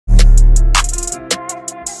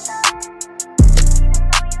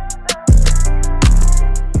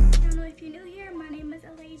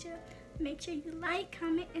sure you like,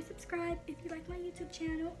 comment, and subscribe if you like my YouTube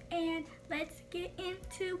channel. And let's get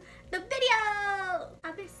into the video.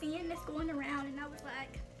 I've been seeing this going around and I was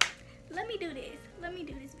like, let me do this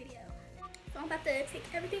video. So I'm about to take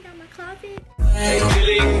everything out of my closet.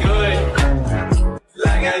 Feeling good,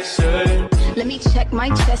 like I should. Let me check my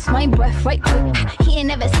chest, my breath right quick. He ain't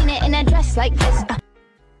never seen it in a dress like this.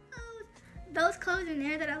 Those clothes in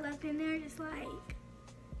there that I left in there, just like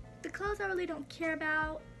the clothes I really don't care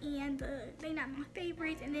about, and they not my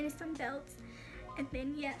favorites. And then it's some belts, and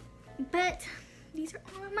then yeah. But these are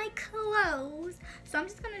all my clothes, so I'm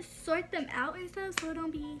just gonna sort them out and stuff so it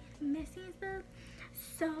don't be messy and stuff.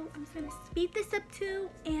 So I'm just gonna speed this up too,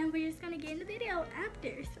 and we're just gonna get in the video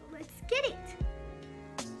after. So let's get it.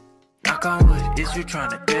 Knock on wood, is you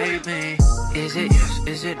trying to date me? Is it yes,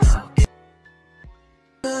 is it no?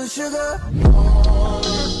 Sugar. Okay,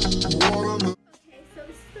 so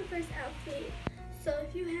this is the first outfit. So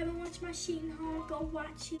if you haven't watched my Shein haul, go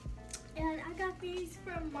watch it. And I got these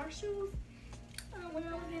from Marshalls when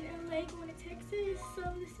I was in LA going to Texas. So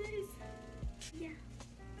this is, yeah.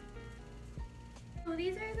 So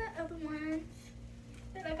these are the other ones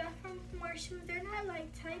that I got from Marshalls. They're not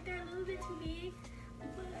like tight, they're a little bit too big,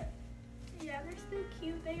 but yeah, they're still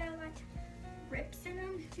cute. They got like rips in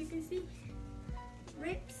them, if you can see.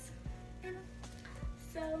 Rips in them.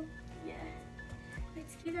 So yeah,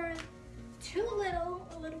 these are too little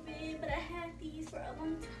a little bit, but I had these for a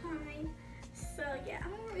long time. So yeah, I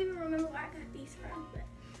don't even remember where I got these from, but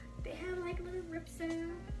they have like little rips in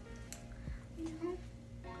them, you know.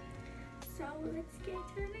 So let's get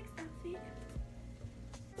to the next outfit.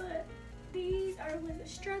 But these was a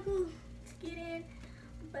struggle to get in,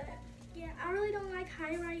 but yeah, I really don't like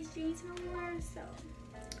high-rise jeans no more, so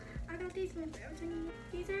I got these from Forever 21.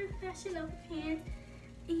 These are Fashion Nova pants,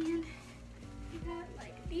 and you got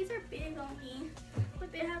like, these are big on me,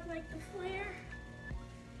 but they have like the flare.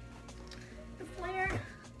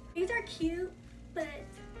 These are cute, but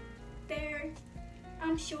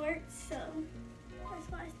I'm short, so that's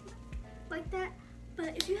why it's like that.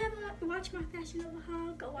 But if you haven't watched my Fashion Nova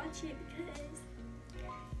haul, go watch it because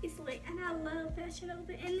it's lit, and I love Fashion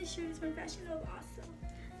Nova, and the shoes from Fashion Nova also.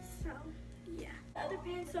 So yeah, the other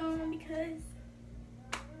pants on because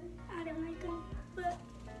I didn't like them, but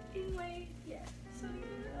anyway, yeah. So these are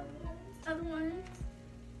the other ones.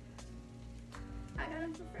 I got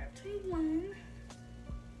them from Forever 21.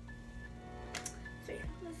 So yeah,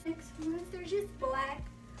 the next ones, they're just black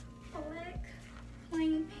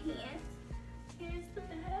plain pants. Here's the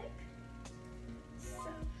back. So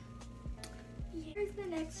yeah. Here's the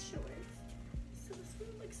next shorts. So this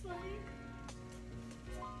one looks like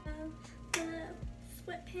the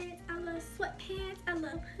sweatpants. I love sweatpants. I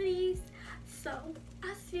love hoodies. So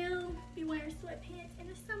I still be wearing sweatpants in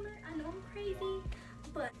the summer. I know I'm crazy,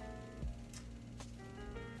 but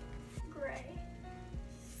gray.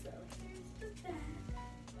 So here's the back,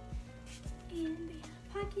 and they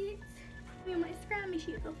have pockets. On my Instagram, make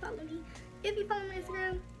sure you go follow me. If you follow my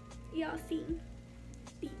Instagram, y'all see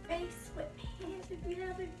the gray sweatpants. If you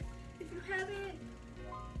haven't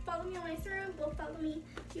followed me on my Instagram, go follow me.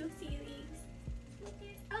 You'll see these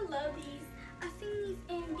sweatpants. I love these. I seen these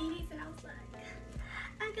in BDs and I was like,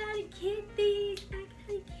 I gotta get these.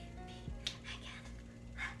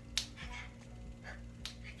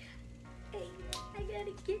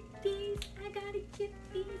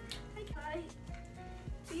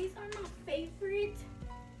 These are my favorite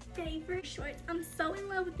shorts. I'm so in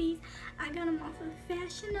love with these. I got them off of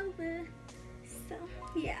Fashion Nova. So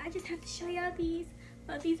yeah, I just have to show y'all these.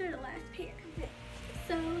 But these are the last pair.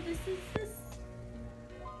 So this is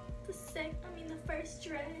the first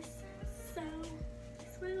dress. So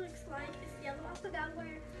this is what it looks like. It's yellow. I forgot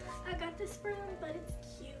where I got this from, but it's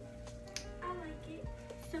cute. I like it.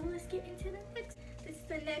 So let's get into the next. This is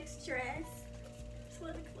the next dress. This is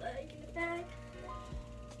what it looks like in the back.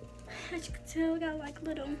 As you can tell, got like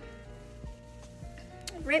little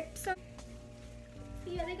rips. So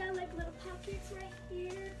yeah, they got like little pockets right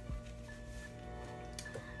here.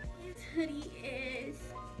 This hoodie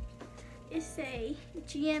it's a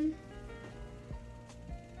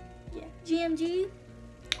GMG,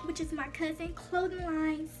 which is my cousin clothing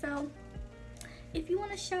line. So if you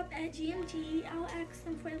want to shop at GMG, I'll ask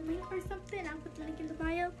them for a link or something. I'll put the link in the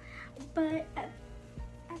bio. But at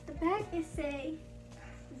the back it say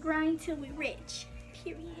grind till we rich,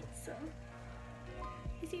 period. So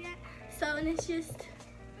you see that? So, and it's just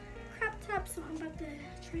crop top. So I'm about to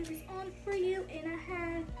try this on for you, and I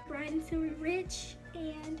have grind until we rich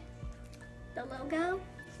and the logo.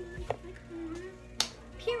 So like on,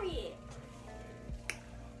 period.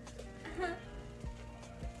 That's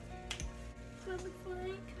what it looks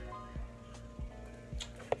like.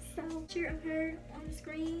 picture of her on the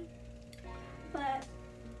screen. But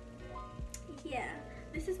yeah,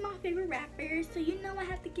 this is my favorite rapper, so you know I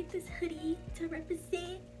have to get this hoodie to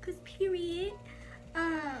represent, cause period.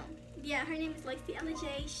 Yeah, her name is Lacey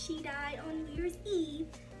Ella-J. She died on New Year's Eve,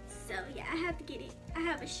 so yeah, I have to get it. I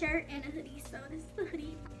have a shirt and a hoodie, so this is the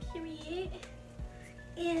hoodie, period.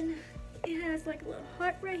 And it has like a little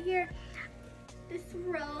heart right here. This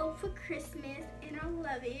robe for Christmas, and I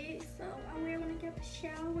love it, so I wear it when I get out the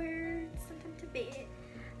shower, sometimes to bed.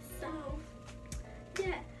 So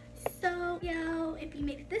yeah, so yo, if you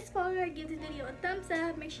made it this far, give this video a thumbs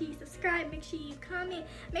up, make sure you subscribe, make sure you comment,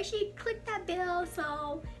 make sure you click that bell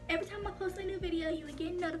so every time I post a new video you will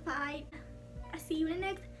get notified. I'll see you in the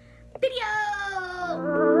next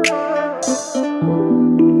video.